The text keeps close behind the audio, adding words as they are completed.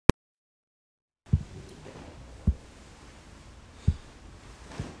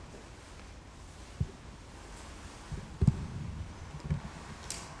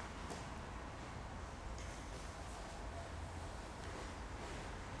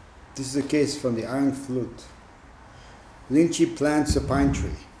This is a case from the Iron Flute. Linchi plants a pine tree.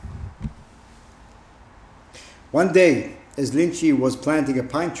 One day, as Linchi was planting a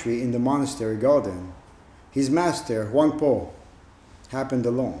pine tree in the monastery garden, his master, Huang Po, happened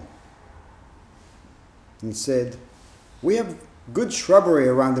along and said, "We have good shrubbery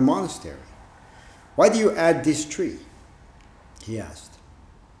around the monastery. Why do you add this tree?" he asked.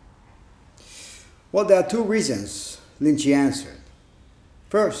 "Well, there are two reasons," Linchi answered.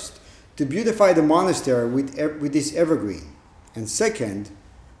 "First, to beautify the monastery with this evergreen, and second,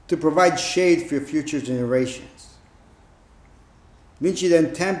 to provide shade for future generations." Linchi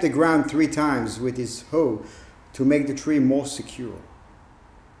then tamped the ground 3 times with his hoe to make the tree more secure.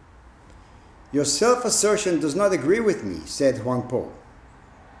 "Your self-assertion does not agree with me," said Huang Po.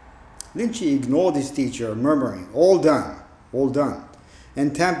 Linchi ignored his teacher, murmuring, all done,"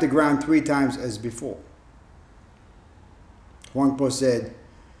 and tamped the ground 3 times as before. Huang Po said,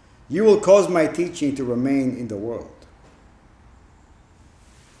 "You will cause my teaching to remain in the world."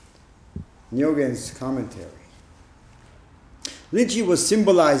 Nyogen's commentary. Linchi was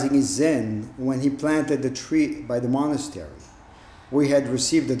symbolizing his Zen when he planted the tree by the monastery, where he had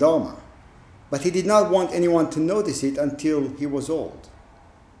received the Dharma, but he did not want anyone to notice it until he was old.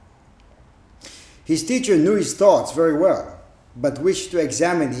 His teacher knew his thoughts very well, but wished to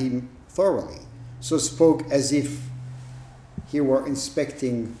examine him thoroughly, so spoke as if he were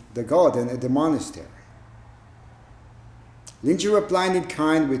inspecting the garden at the monastery. Linchi replied in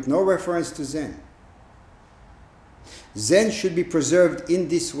kind with no reference to Zen. Zen should be preserved in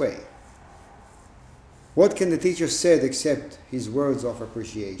this way. What can the teacher say except his words of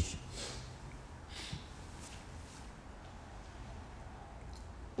appreciation?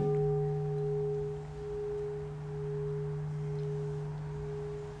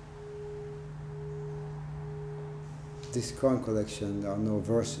 This koan collection, there are no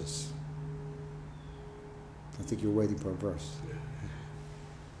verses. I think you're waiting for a verse.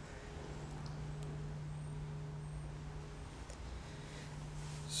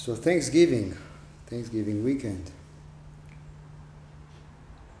 So Thanksgiving weekend.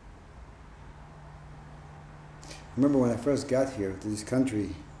 I remember when I first got here to this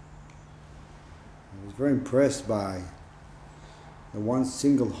country, I was very impressed by the one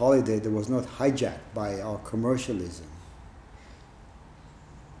single holiday that was not hijacked by our commercialism,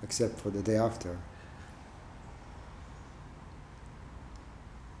 except for the day after.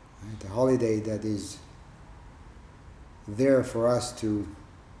 Right? The holiday that is there for us to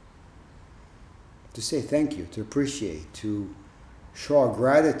say thank you, to appreciate, to show our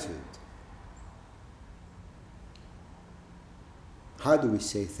gratitude. How do we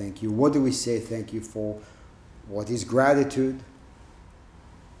say thank you? What do we say thank you for? What is gratitude?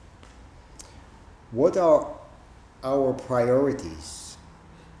 What are our priorities?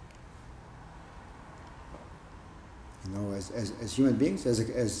 You know, as human beings,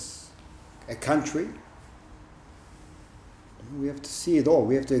 as a country, we have to see it all.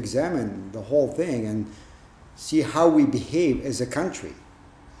 We have to examine the whole thing and see how we behave as a country.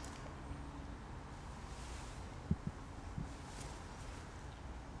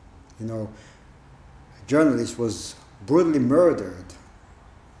 You know, a journalist was brutally murdered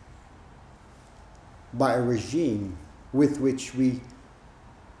by a regime with which we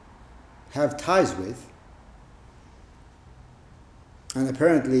have ties with. And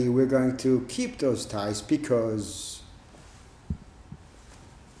apparently we're going to keep those ties because,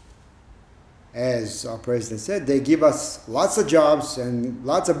 as our president said, they give us lots of jobs and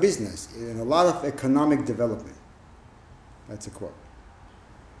lots of business and a lot of economic development. That's a quote.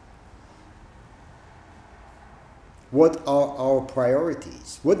 What are our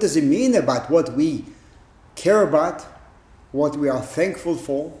priorities? What does it mean about what we care about, what we are thankful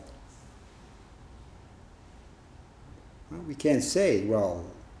for? Well, we can't say, well,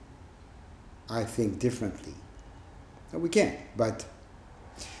 I think differently. No, we can't. But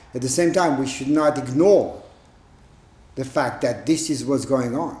at the same time, we should not ignore the fact that this is what's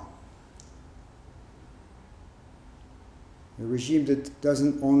going on. A regime that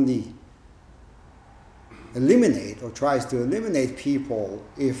doesn't only eliminate or tries to eliminate people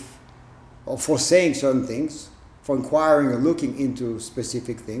or for saying certain things, for inquiring or looking into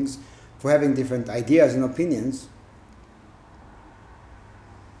specific things, for having different ideas and opinions.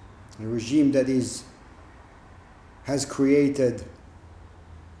 A regime that has created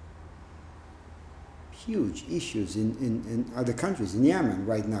huge issues in other countries. In Yemen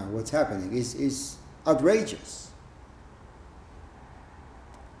right now, what's happening is outrageous.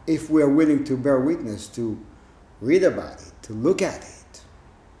 If we are willing to bear witness, to read about it, to look at it.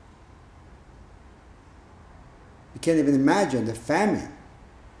 We can't even imagine the famine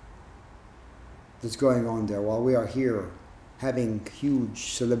that's going on there while we are here having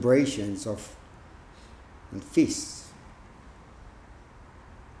huge celebrations of and feasts,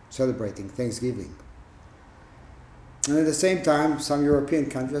 celebrating Thanksgiving. And at the same time, some European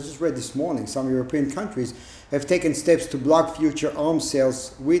countries, I just read this morning, some European countries have taken steps to block future arms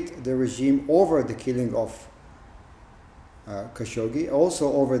sales with the regime over the killing of Khashoggi,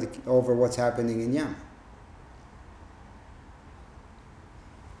 also over what's happening in Yemen.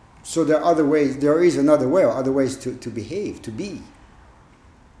 So there are other ways, there is another way, or other ways to behave, to be.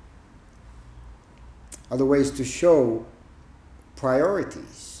 Other ways to show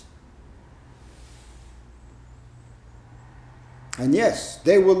priorities. And yes,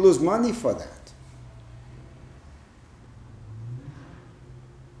 they will lose money for that.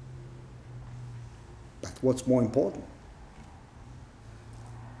 But what's more important?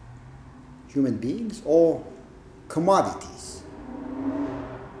 Human beings or commodities?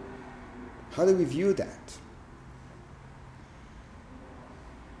 How do we view that?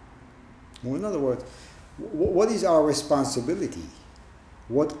 Well, in other words, what is our responsibility?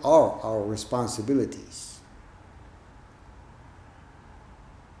 What are our responsibilities?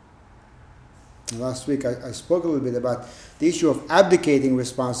 Last week I spoke a little bit about the issue of abdicating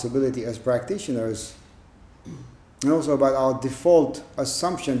responsibility as practitioners, and also about our default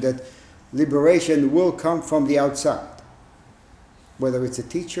assumption that liberation will come from the outside, whether it's a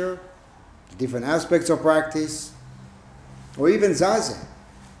teacher, different aspects of practice, or even Zazen.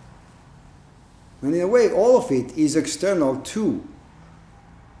 And in a way, all of it is external to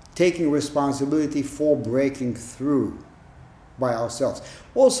taking responsibility for breaking through by ourselves.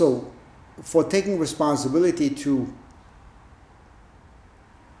 Also, for taking responsibility to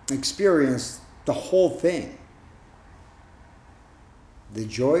experience the whole thing. The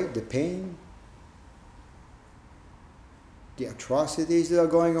joy, the pain, the atrocities that are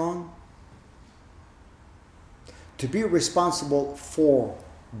going on. To be responsible for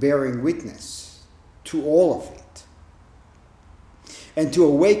bearing witness to all of it. And to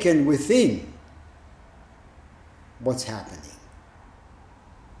awaken within what's happening.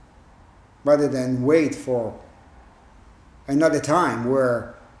 Rather than wait for another time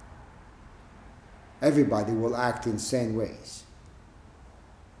where everybody will act in sane ways.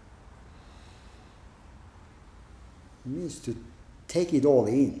 It means to take it all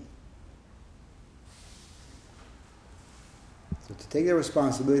in. So to take the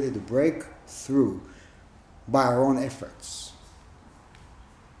responsibility to break through by our own efforts.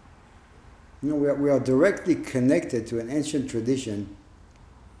 You know, we are directly connected to an ancient tradition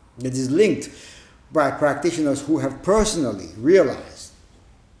that is linked by practitioners who have personally realized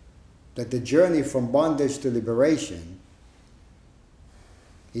that the journey from bondage to liberation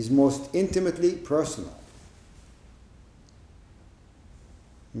is most intimately personal.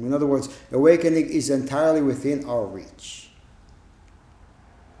 In other words, awakening is entirely within our reach.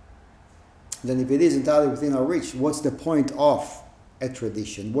 Then if it is entirely within our reach, what's the point of a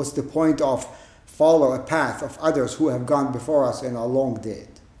tradition? What's the point of follow a path of others who have gone before us and are long dead?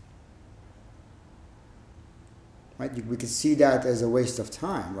 Right? We can see that as a waste of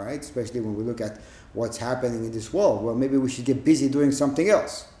time, right? Especially when we look at what's happening in this world. Well, maybe we should get busy doing something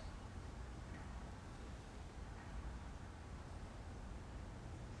else.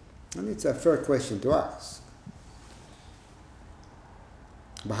 And it's a fair question to ask.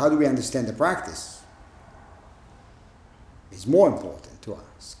 But how do we understand the practice? It's more important to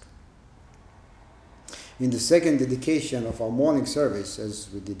ask. In the second dedication of our morning service, as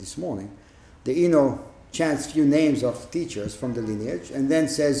we did this morning, the Ino chants few names of teachers from the lineage and then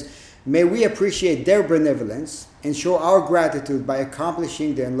says, may we appreciate their benevolence and show our gratitude by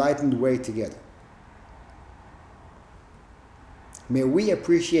accomplishing the enlightened way together. May we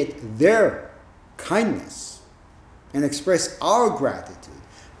appreciate their kindness and express our gratitude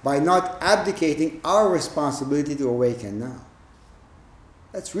by not abdicating our responsibility to awaken now.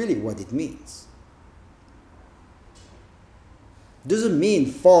 That's really what it means. It doesn't mean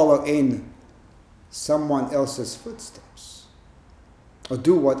follow in someone else's footsteps or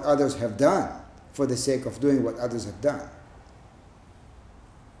do what others have done for the sake of doing what others have done.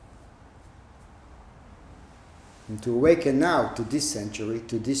 And to awaken now to this century,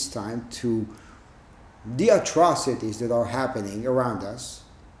 to this time, to the atrocities that are happening around us,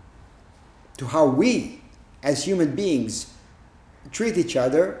 to how we as human beings treat each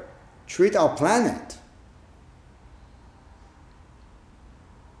other, treat our planet.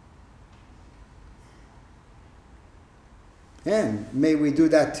 And may we do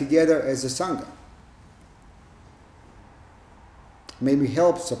that together as a Sangha. May we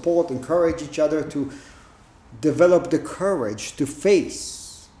help, support, encourage each other to develop the courage to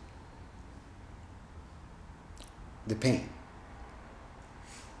face the pain.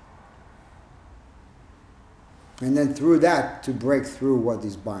 And then through that to break through what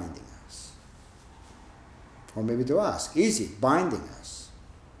is binding us. Or maybe to ask, is it binding us?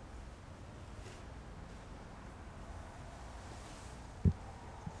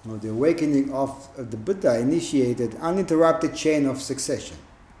 Well, the awakening of the Buddha initiated uninterrupted chain of succession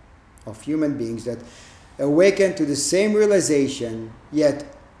of human beings that awakened to the same realization,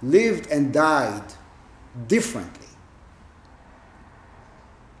 yet lived and died differently.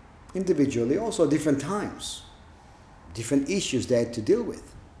 Individually, also different times, different issues they had to deal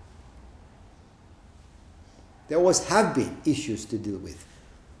with. There always have been issues to deal with.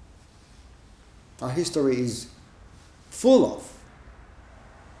 Our history is full of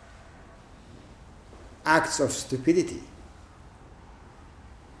acts of stupidity,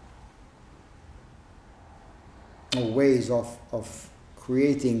 or ways of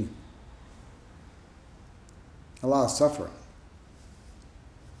creating a lot of suffering.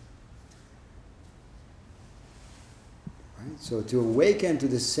 Right? So to awaken to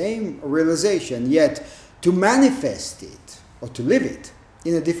the same realization, yet to manifest it or to live it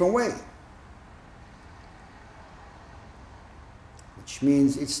in a different way. Which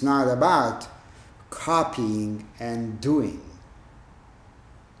means it's not about copying and doing.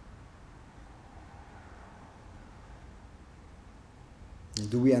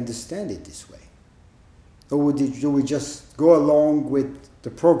 Do we understand it this way? Or do we just go along with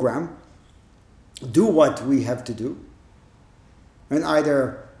the program, do what we have to do, and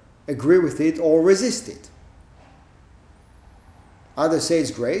either agree with it or resist it? Either we say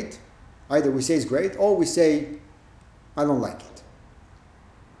it's great, or we say, I don't like it.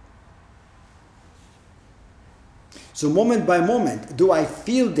 So moment by moment, do I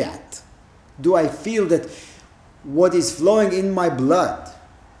feel that? Do I feel that what is flowing in my blood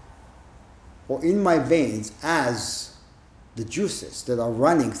or in my veins as the juices that are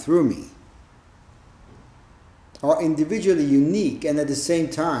running through me are individually unique and at the same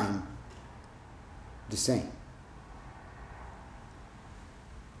time the same?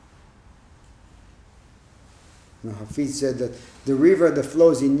 Hafid said that the river that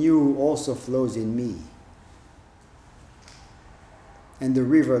flows in you also flows in me. And the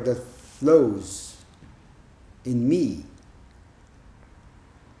river that flows in me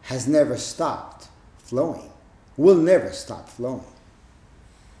has never stopped flowing, will never stop flowing.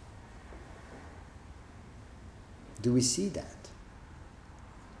 Do we see that?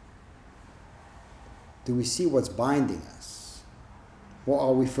 Do we see what's binding us? Or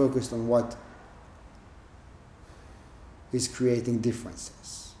are we focused on what is creating differences?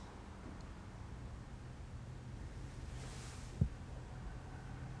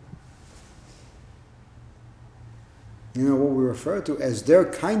 What we refer to as their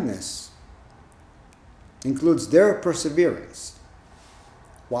kindness includes their perseverance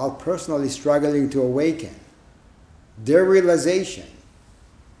while personally struggling to awaken, their realization,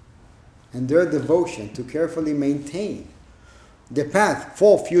 and their devotion to carefully maintain the path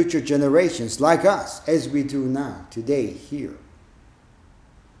for future generations like us, as we do now, today, here.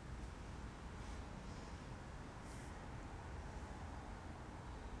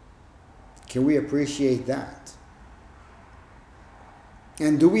 Can we appreciate that?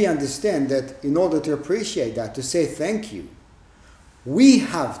 And do we understand that in order to appreciate that, to say thank you, we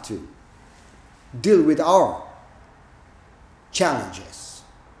have to deal with our challenges,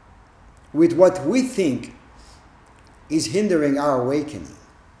 with what we think is hindering our awakening?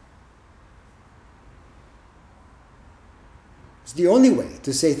 It's the only way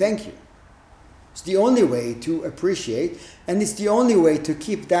to say thank you. It's the only way to appreciate, and it's the only way to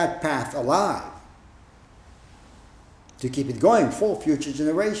keep that path alive, to keep it going for future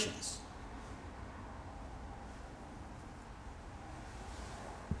generations.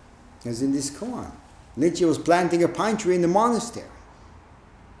 As in this koan, Rinpoche was planting a pine tree in the monastery.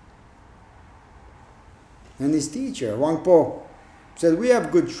 And his teacher, Wangpo, said, we have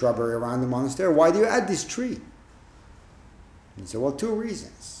good shrubbery around the monastery. Why do you add this tree? He said, well, two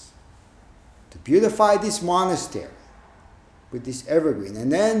reasons. To beautify this monastery with this evergreen,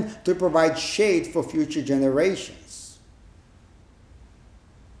 and then to provide shade for future generations.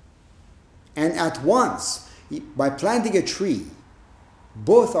 And at once, by planting a tree,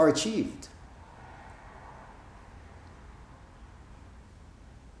 both are achieved.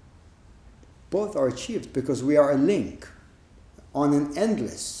 Both are achieved because we are a link on an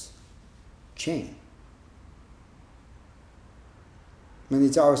endless chain. And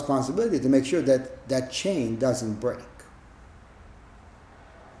it's our responsibility to make sure that that chain doesn't break.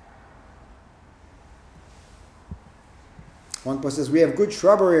 One person says, we have good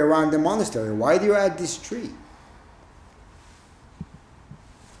shrubbery around the monastery. Why do you add this tree?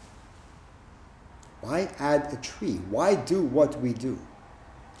 Why add a tree? Why do what we do?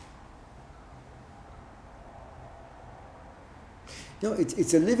 You know,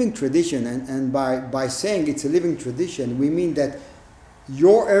 it's a living tradition, and by saying it's a living tradition, we mean that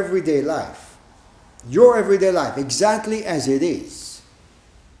your everyday life, exactly as it is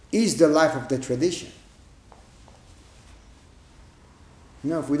the life of the tradition.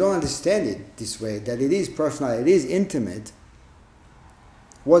 You know, if we don't understand it this way, that it is personal, it is intimate,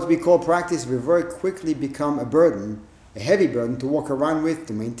 what we call practice will very quickly become a burden, a heavy burden to walk around with,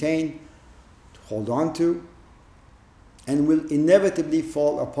 to maintain, to hold on to, and will inevitably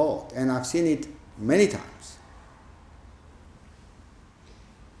fall apart. And I've seen it many times.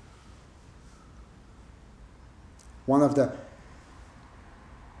 One of the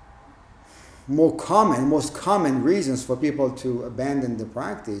most common reasons for people to abandon the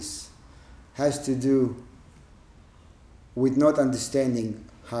practice has to do with not understanding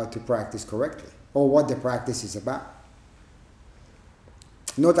how to practice correctly or what the practice is about.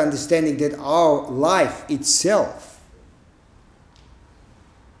 Not understanding that our life itself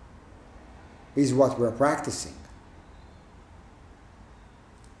is what we're practicing.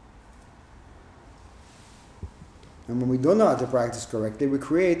 And when we don't know how to practice correctly, we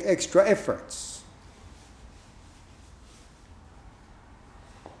create extra efforts.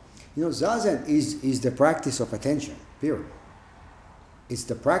 You know, Zazen is the practice of attention, period. It's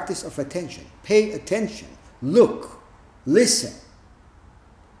the practice of attention. Pay attention. Look. Listen.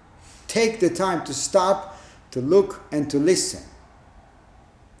 Take the time to stop, to look, and to listen.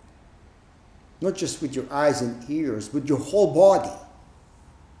 Not just with your eyes and ears, but your whole body.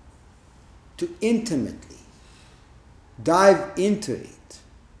 To intimately dive into it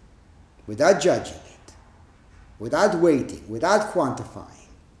without judging it, without waiting, without quantifying.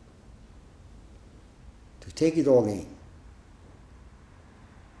 To take it all in.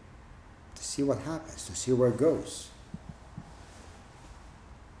 To see what happens, to see where it goes.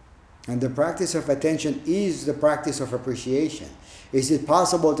 And the practice of attention is the practice of appreciation. Is it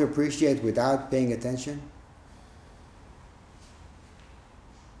possible to appreciate without paying attention?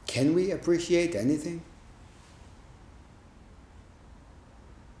 Can we appreciate anything?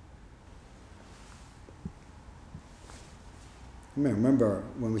 I remember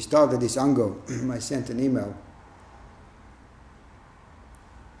when we started this Ango, I sent an email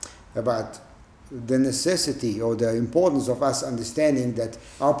about the necessity or the importance of us understanding that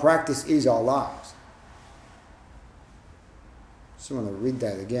our practice is our lives. Just want to read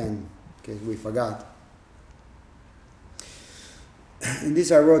that again in case we forgot. In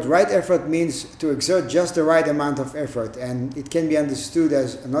this I wrote, right effort means to exert just the right amount of effort, and it can be understood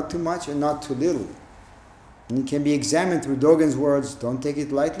as not too much and not too little. And it can be examined through Dogen's words, don't take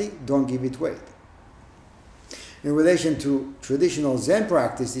it lightly, don't give it weight. In relation to traditional Zen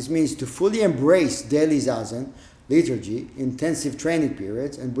practice, this means to fully embrace daily Zazen, liturgy, intensive training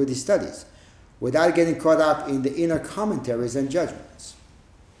periods, and Buddhist studies, without getting caught up in the inner commentaries and judgments.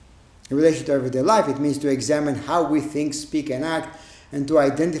 In relation to everyday life, it means to examine how we think, speak, and act, and to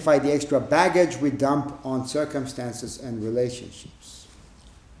identify the extra baggage we dump on circumstances and relationships.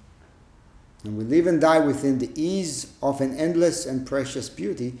 And we live and die within the ease of an endless and precious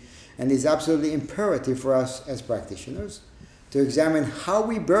beauty, and it's absolutely imperative for us as practitioners to examine how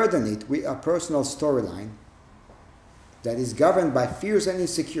we burden it with a personal storyline that is governed by fears and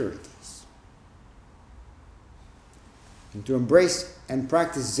insecurities. And to embrace and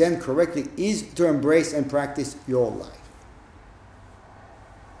practice Zen correctly is to embrace and practice your life.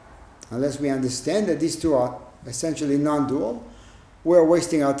 Unless we understand that these two are essentially non-dual, we're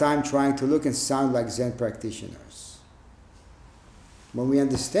wasting our time trying to look and sound like Zen practitioners. When we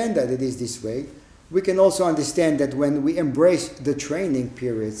understand that it is this way, we can also understand that when we embrace the training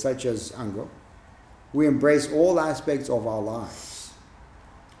period, such as Ango, we embrace all aspects of our lives.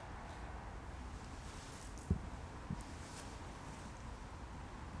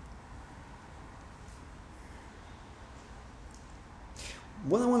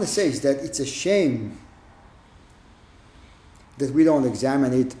 What I want to say is that it's a shame that we don't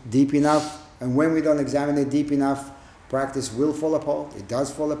examine it deep enough, and when we don't examine it deep enough, practice will fall apart. It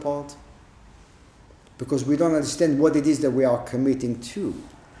does fall apart because we don't understand what it is that we are committing to.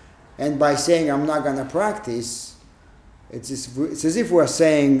 And by saying I'm not going to practice, it's as if we're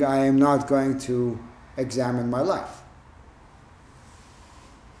saying I am not going to examine my life.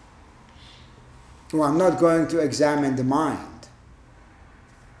 Or I'm not going to examine the mind.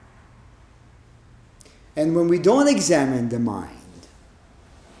 And when we don't examine the mind,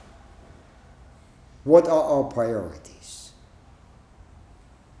 what are our priorities?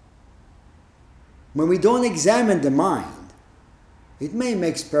 When we don't examine the mind, it may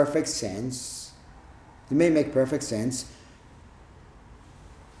make perfect sense It may make perfect sense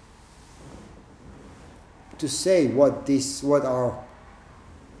to say what our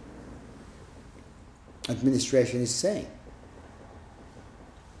administration is saying.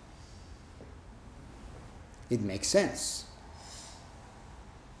 It makes sense.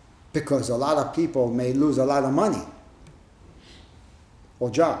 Because a lot of people may lose a lot of money or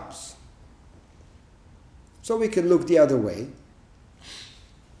jobs. So we can look the other way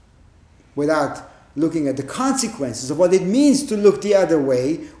without looking at the consequences of what it means to look the other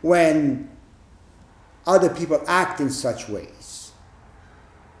way when other people act in such ways.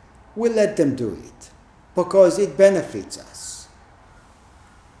 We let them do it because it benefits us.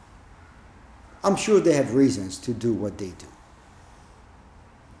 I'm sure they have reasons to do what they do.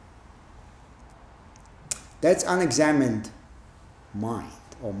 That's unexamined mind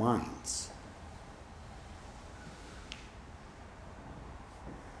or minds.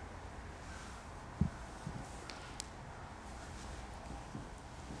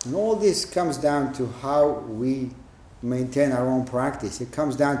 And all this comes down to how we maintain our own practice. It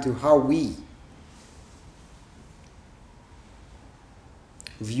comes down to how we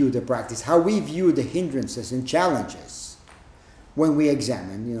view the practice, how we view the hindrances and challenges when we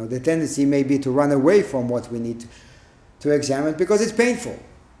examine. The tendency may be to run away from what we need to examine because it's painful.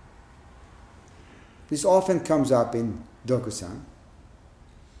 This often comes up in Dokusan.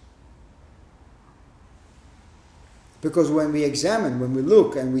 Because when we examine, when we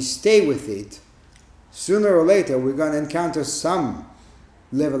look and we stay with it, sooner or later we're going to encounter some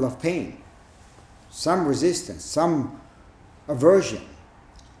level of pain, some resistance, some aversion.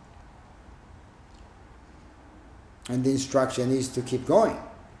 And the instruction is to keep going,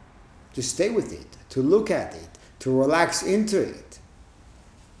 to stay with it, to look at it, to relax into it,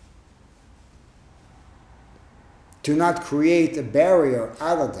 to not create a barrier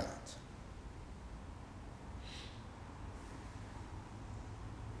out of that.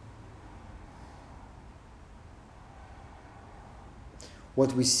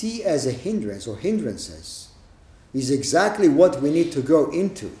 What we see as a hindrance or hindrances is exactly what we need to go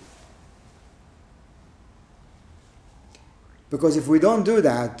into. Because if we don't do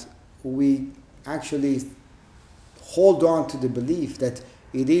that, we actually hold on to the belief that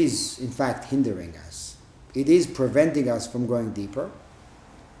it is, in fact, hindering us. It is preventing us from going deeper,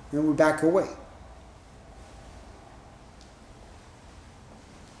 and we back away.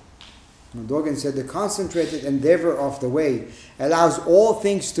 Dogen said, the concentrated endeavor of the way allows all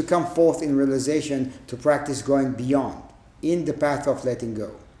things to come forth in realization to practice going beyond, in the path of letting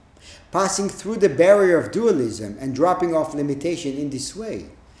go. Passing through the barrier of dualism and dropping off limitation in this way,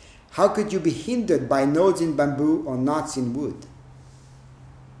 how could you be hindered by nodes in bamboo or knots in wood?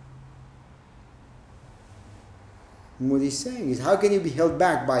 And what he's saying is, how can you be held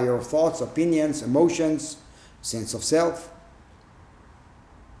back by your thoughts, opinions, emotions, sense of self?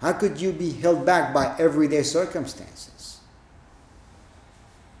 How could you be held back by everyday circumstances?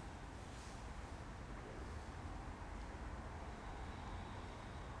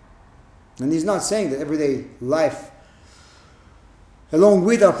 And he's not saying that everyday life, along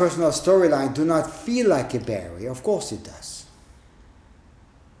with our personal storyline, do not feel like a barrier. Of course it does.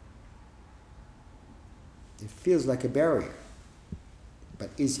 It feels like a barrier.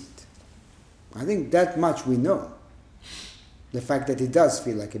 But is it? I think that much we know. The fact that it does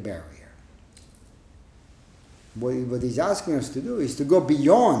feel like a barrier. What he's asking us to do is to go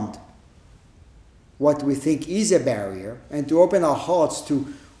beyond what we think is a barrier and to open our hearts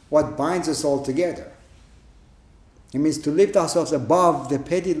to what binds us all together. It means to lift ourselves above the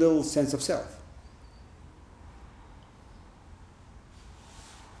petty little sense of self.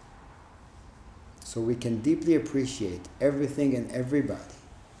 So we can deeply appreciate everything and everybody.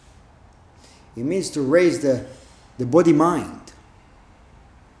 It means to raise the body-mind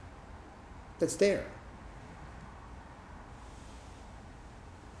that's there.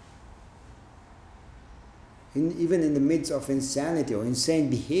 Even in the midst of insanity or insane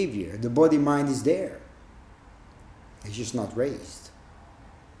behavior, the body-mind is there. It's just not raised.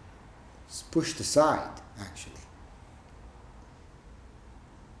 It's pushed aside, actually.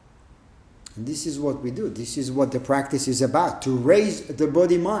 And this is what we do. This is what the practice is about, to raise the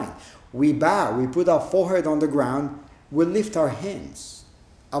body-mind. We bow, we put our forehead on the ground, we lift our hands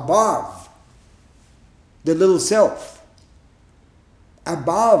above the little self,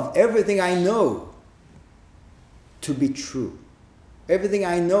 above everything I know to be true, everything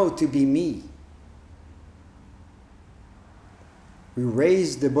I know to be me. We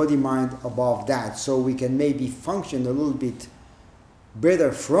raise the body-mind above that so we can maybe function a little bit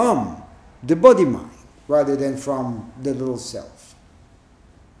better from the body-mind rather than from the little self.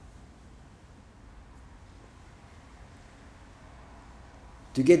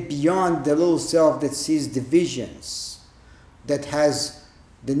 to get beyond the little self that sees divisions, that has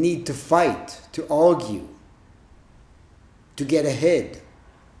the need to fight, to argue, to get ahead.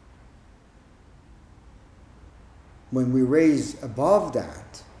 When we raise above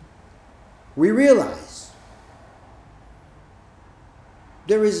that, we realize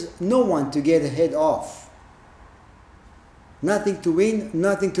there is no one to get ahead of. Nothing to win,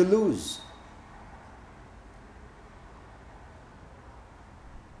 nothing to lose.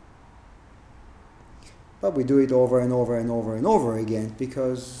 But we do it over and over and over and over again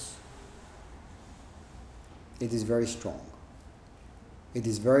because it is very strong. It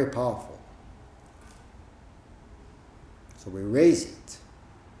is very powerful. So we raise it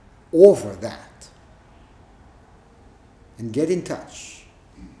over that and get in touch.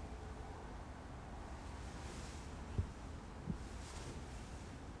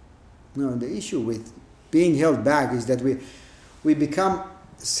 No, the issue with being held back is that we become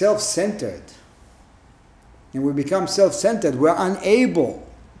self-centered. And we become self-centered. We're unable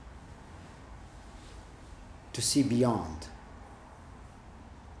to see beyond.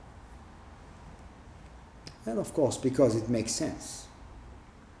 And of course, because it makes sense.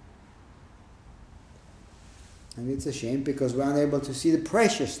 And it's a shame because we're unable to see the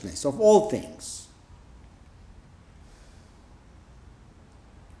preciousness of all things.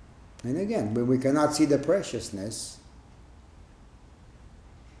 And again, when we cannot see the preciousness,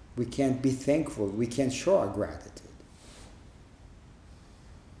 we can't be thankful. We can't show our gratitude.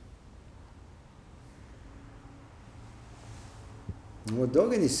 And what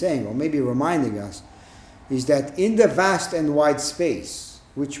Dogen is saying, or maybe reminding us, is that in the vast and wide space,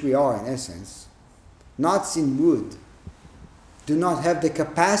 which we are in essence, knots in wood do not have the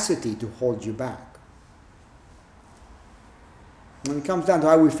capacity to hold you back. When it comes down to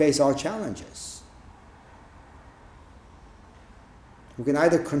how we face our challenges, we can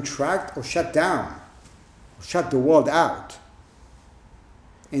either contract or shut down, or shut the world out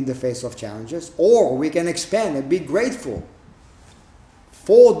in the face of challenges, or we can expand and be grateful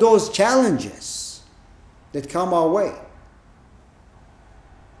for those challenges that come our way.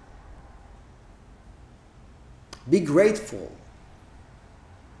 Be grateful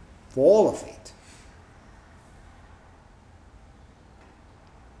for all of it.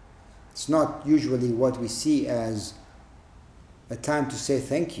 It's not usually what we see as a time to say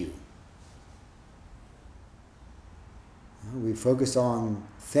thank you. We focus on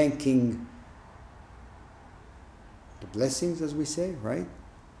thanking the blessings, as we say, right?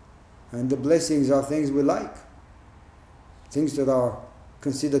 And the blessings are things we like, things that are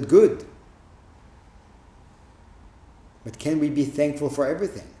considered good. But can we be thankful for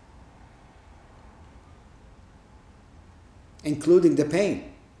everything? Including the pain.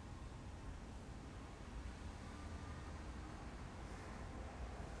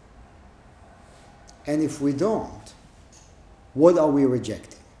 And if we don't, what are we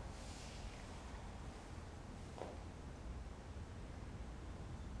rejecting?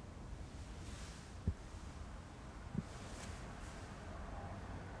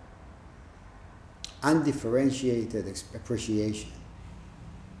 Undifferentiated appreciation.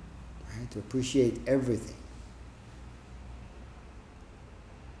 Right? To appreciate everything.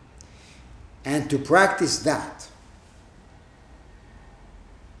 And to practice that.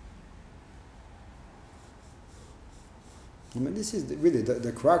 I mean, this is really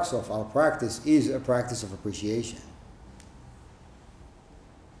the crux of our practice is a practice of appreciation.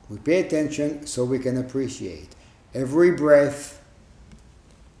 We pay attention so we can appreciate every breath,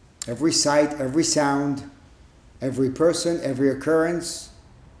 every sight, every sound, every person, every occurrence,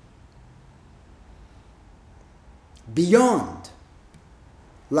 beyond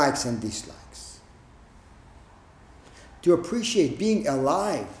likes and dislikes. To appreciate being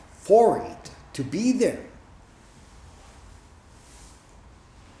alive for it, to be there.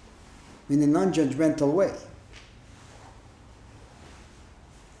 In a non-judgmental way.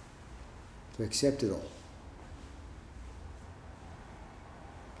 To accept it all.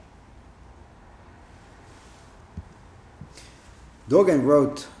 Dogen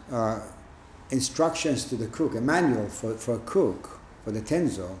wrote instructions to the cook, a manual for a cook, for the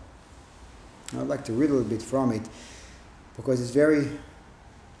Tenzo. I'd like to read a little bit from it because it's very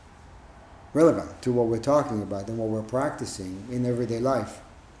relevant to what we're talking about and what we're practicing in everyday life.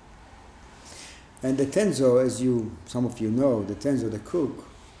 And the Tenzo, as some of you know, the Tenzo, the cook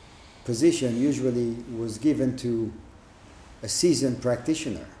position usually was given to a seasoned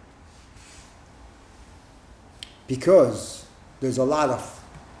practitioner. Because there's a lot of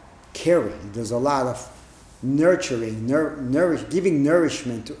caring, there's a lot of nurturing, giving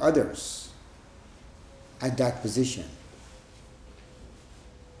nourishment to others at that position.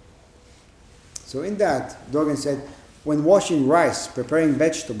 So in that, Dogen said, when washing rice, preparing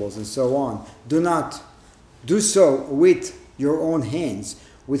vegetables, and so on, do not do so with your own hands,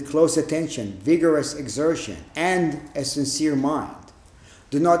 with close attention, vigorous exertion, and a sincere mind.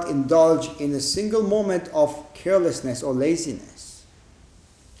 Do not indulge in a single moment of carelessness or laziness.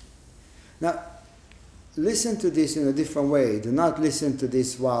 Now, listen to this in a different way. Do not listen to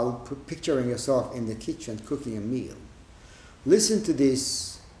this while picturing yourself in the kitchen cooking a meal. Listen to this,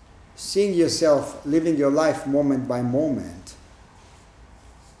 seeing yourself living your life moment by moment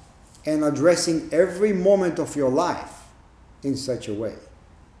and addressing every moment of your life in such a way.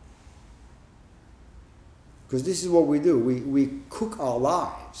 Because this is what we do. We cook our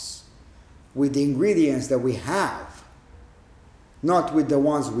lives with the ingredients that we have, not with the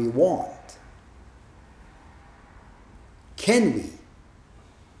ones we want. Can we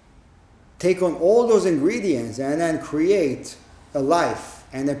take on all those ingredients and then create a life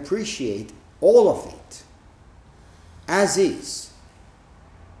and appreciate all of it as is?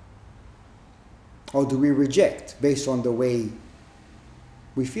 Or do we reject based on the way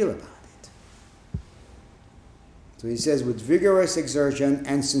we feel about it? So he says, with vigorous exertion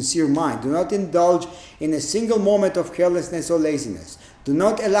and sincere mind, do not indulge in a single moment of carelessness or laziness. Do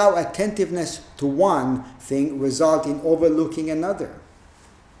not allow attentiveness to one thing result in overlooking another.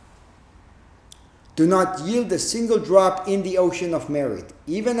 Do not yield a single drop in the ocean of merit.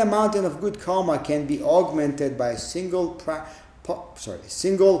 Even a mountain of good karma can be augmented by a single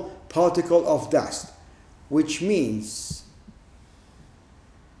particle of dust, which means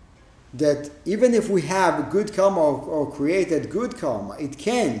that even if we have good karma or created good karma, it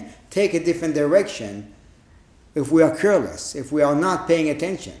can take a different direction if we are careless, if we are not paying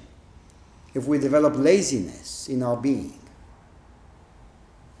attention, if we develop laziness in our being.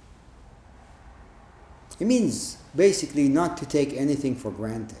 It means basically not to take anything for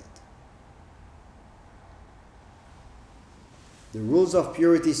granted. The rules of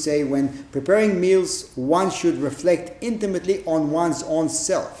purity say when preparing meals, one should reflect intimately on one's own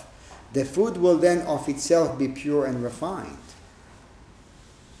self. The food will then of itself be pure and refined.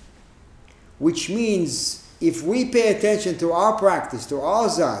 Which means if we pay attention to our practice, to our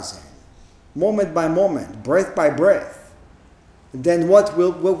zazen, moment by moment, breath by breath, then what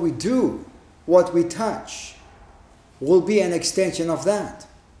we do, what we touch, will be an extension of that.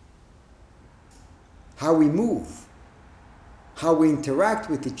 How we move, how we interact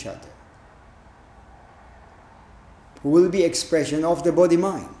with each other, will be expression of the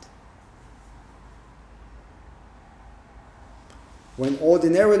body-mind. When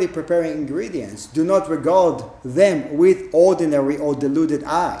ordinarily preparing ingredients, do not regard them with ordinary or deluded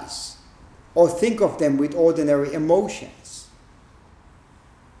eyes, or think of them with ordinary emotions.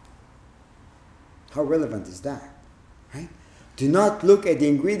 How relevant is that? Right? Do not look at the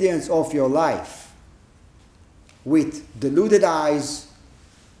ingredients of your life with deluded eyes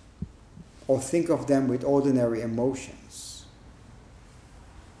or think of them with ordinary emotions.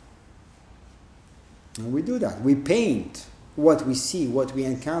 And we do that. We paint what we see, what we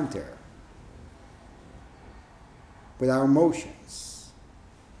encounter with our emotions,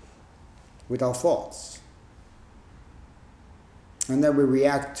 with our thoughts. And then we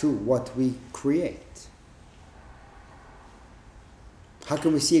react to what we create. How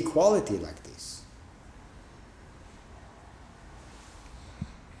can we see equality like this?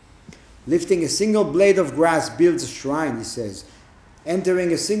 Lifting a single blade of grass builds a shrine, he says.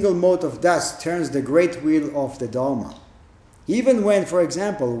 Entering a single mote of dust turns the great wheel of the Dharma. Even when, for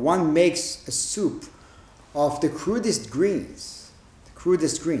example, one makes a soup of the crudest greens,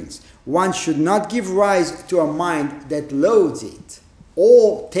 one should not give rise to a mind that loathes it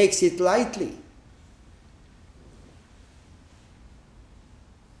or takes it lightly.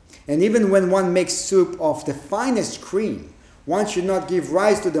 And even when one makes soup of the finest cream, one should not give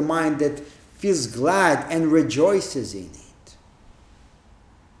rise to the mind that feels glad and rejoices in it.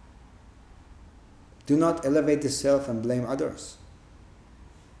 Do not elevate the self and blame others.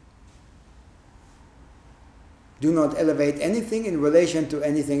 Do not elevate anything in relation to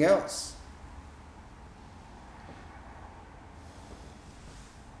anything else.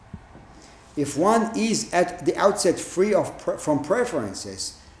 If one is at the outset free from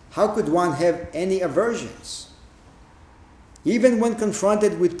preferences, how could one have any aversions? Even when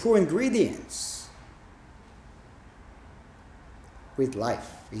confronted with poor ingredients. With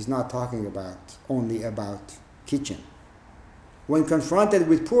life. He's not talking only about kitchen. When confronted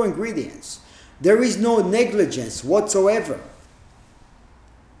with poor ingredients, there is no negligence whatsoever.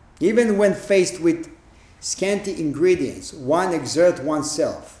 Even when faced with scanty ingredients, one exerts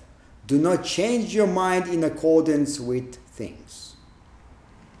oneself. Do not change your mind in accordance with things.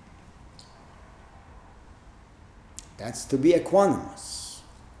 That's to be equanimous.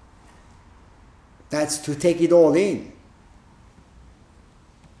 That's to take it all in.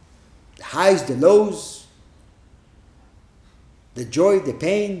 The highs, the lows, the joy, the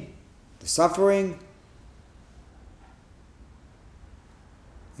pain, the suffering.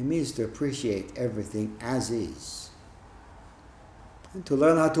 It means to appreciate everything as is and to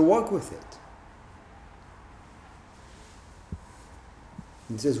learn how to work with it.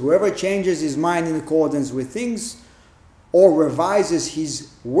 It says, whoever changes his mind in accordance with things or revises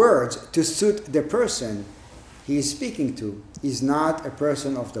his words to suit the person he is speaking to is not a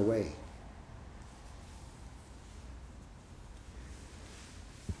person of the way.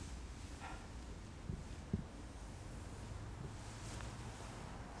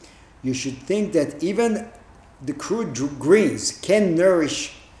 You should think that even the crude greens can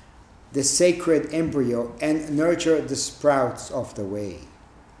nourish the sacred embryo and nurture the sprouts of the way.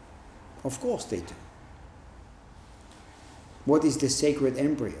 Of course they do. What is the sacred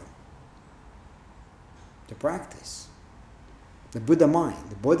embryo? The practice. The Buddha mind,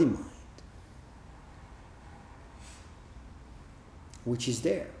 the body mind, which is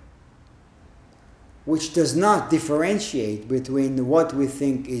there, which does not differentiate between what we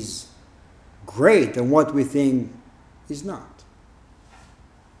think is great and what we think is not.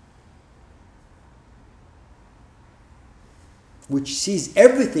 Which sees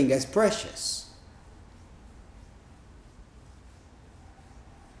everything as precious.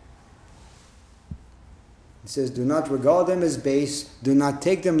 It says, do not regard them as base, do not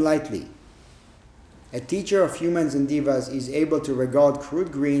take them lightly. A teacher of humans and devas is able to regard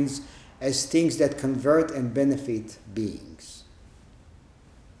crude greens as things that convert and benefit beings.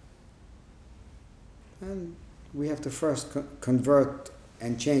 And we have to first convert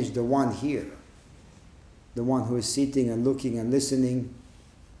and change the one here. The one who is sitting and looking and listening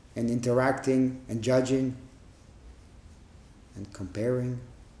and interacting and judging and comparing.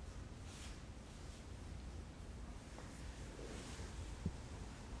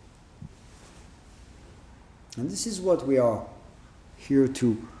 And this is what we are here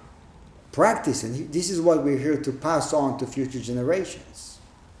to practice, and this is what we're here to pass on to future generations.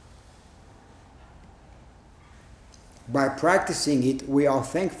 By practicing it, we are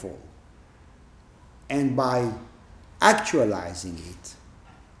thankful. And by actualizing it,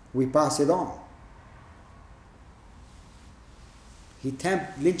 we pass it on.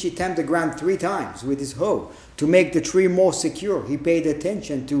 Linchi tamped the ground 3 times with his hoe to make the tree more secure. He paid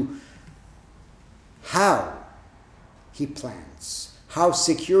attention to how he plants, how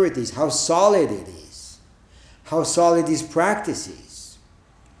secure it is, how solid it is, how solid his practice is.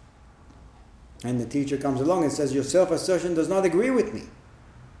 And the teacher comes along and says, your self-assertion does not agree with me.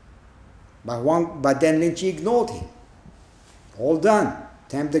 But then Linchi ignored him. All done.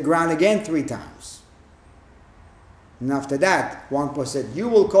 Tamped the ground again 3 times. And after that, Wangpo said, you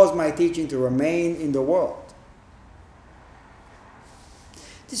will cause my teaching to remain in the world.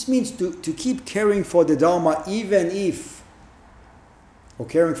 This means to keep caring for the Dharma or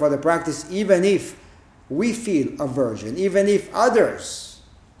caring for the practice, even if we feel aversion, even if others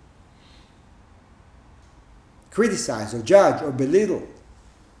criticize or judge or belittle.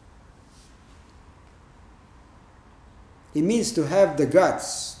 It means to have the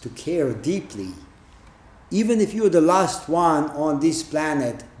guts to care deeply, even if you're the last one on this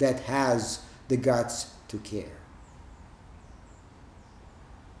planet that has the guts to care.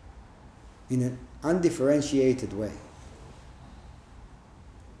 In an undifferentiated way.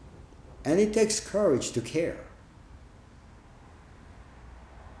 And it takes courage to care.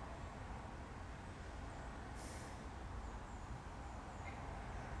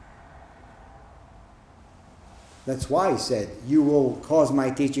 That's why he said, you will cause my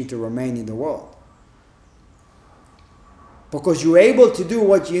teaching to remain in the world. Because you're able to do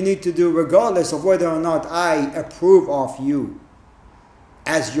what you need to do regardless of whether or not I approve of you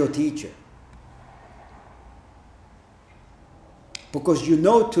as your teacher. Because you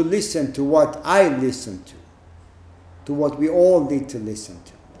know to listen to what I listen to what we all need to listen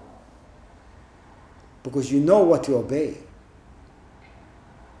to. Because you know what to obey.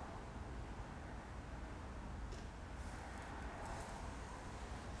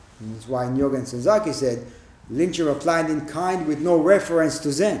 And that's why Nyogen Senzaki said, Linchi replied in kind with no reference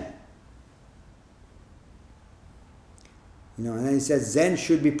to Zen. And then he said, Zen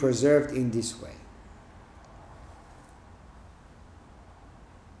should be preserved in this way.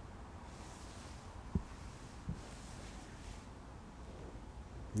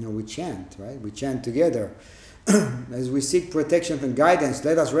 We chant, right? We chant together. As we seek protection and guidance,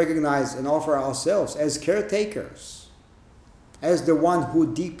 let us recognize and offer ourselves as caretakers, as the one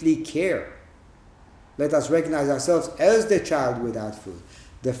who deeply care. Let us recognize ourselves as the child without food,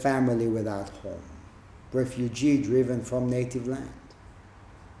 the family without home, refugee driven from native land.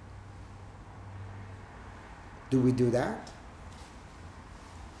 Do we do that?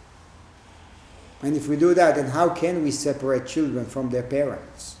 And if we do that, then how can we separate children from their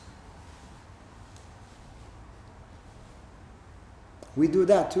parents? We do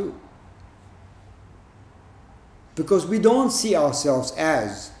that too. Because we don't see ourselves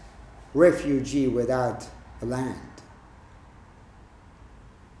as refugee without a land.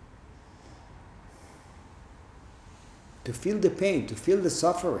 To feel the pain, to feel the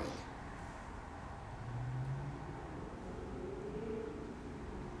suffering.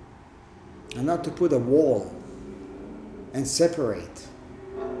 And not to put a wall and separate.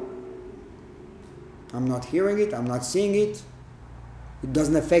 I'm not hearing it, I'm not seeing it. It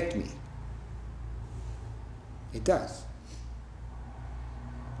doesn't affect me. It does.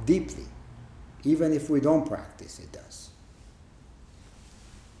 Deeply. Even if we don't practice, it does.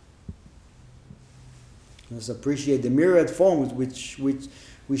 Let's appreciate the myriad forms which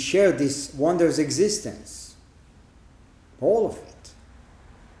we share this wondrous existence. All of it.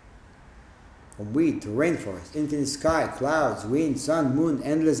 From wheat to rainforest, infinite sky, clouds, wind, sun, moon,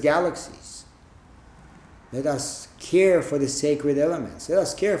 endless galaxies. Let us care for the sacred elements. Let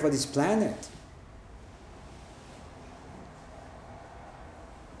us care for this planet.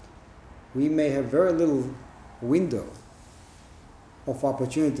 We may have very little window of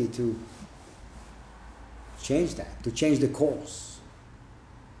opportunity to change that, to change the course.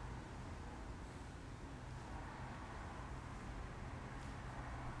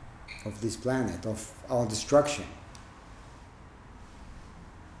 Of this planet, of our destruction.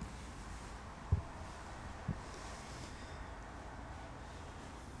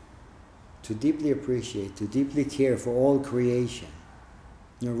 To deeply appreciate, to deeply care for all creation.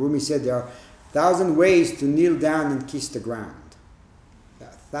 You know, Rumi said there are 1,000 ways to kneel down and kiss the ground. There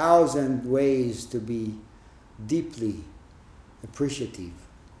are 1,000 ways to be deeply appreciative.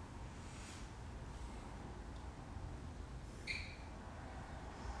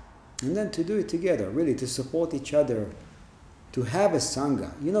 And then to do it together, really, to support each other, to have a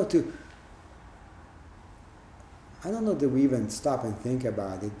Sangha. You know, I don't know that we even stop and think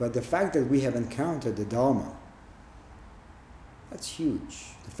about it, but the fact that we have encountered the Dharma, that's huge.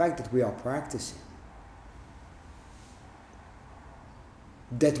 The fact that we are practicing.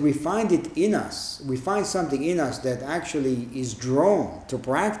 That we find it in us, we find something in us that actually is drawn to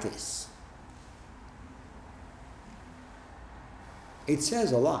practice. It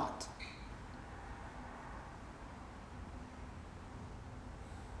says a lot.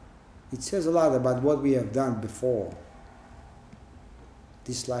 It says a lot about what we have done before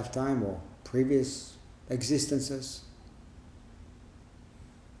this lifetime or previous existences.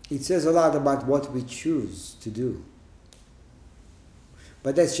 It says a lot about what we choose to do.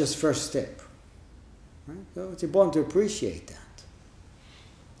 But that's just first step. Right? So it's important to appreciate that,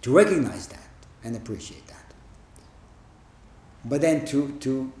 to recognize that and appreciate that. But then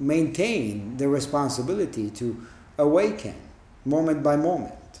to maintain the responsibility to awaken moment by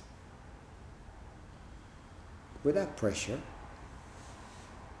moment. Without pressure,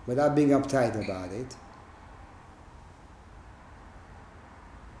 without being uptight about it.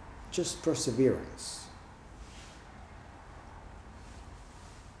 Just perseverance.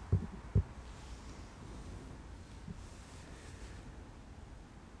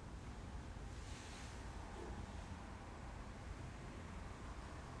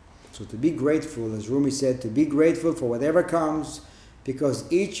 So to be grateful, as Rumi said, to be grateful for whatever comes, because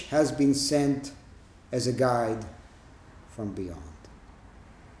each has been sent as a guide from beyond.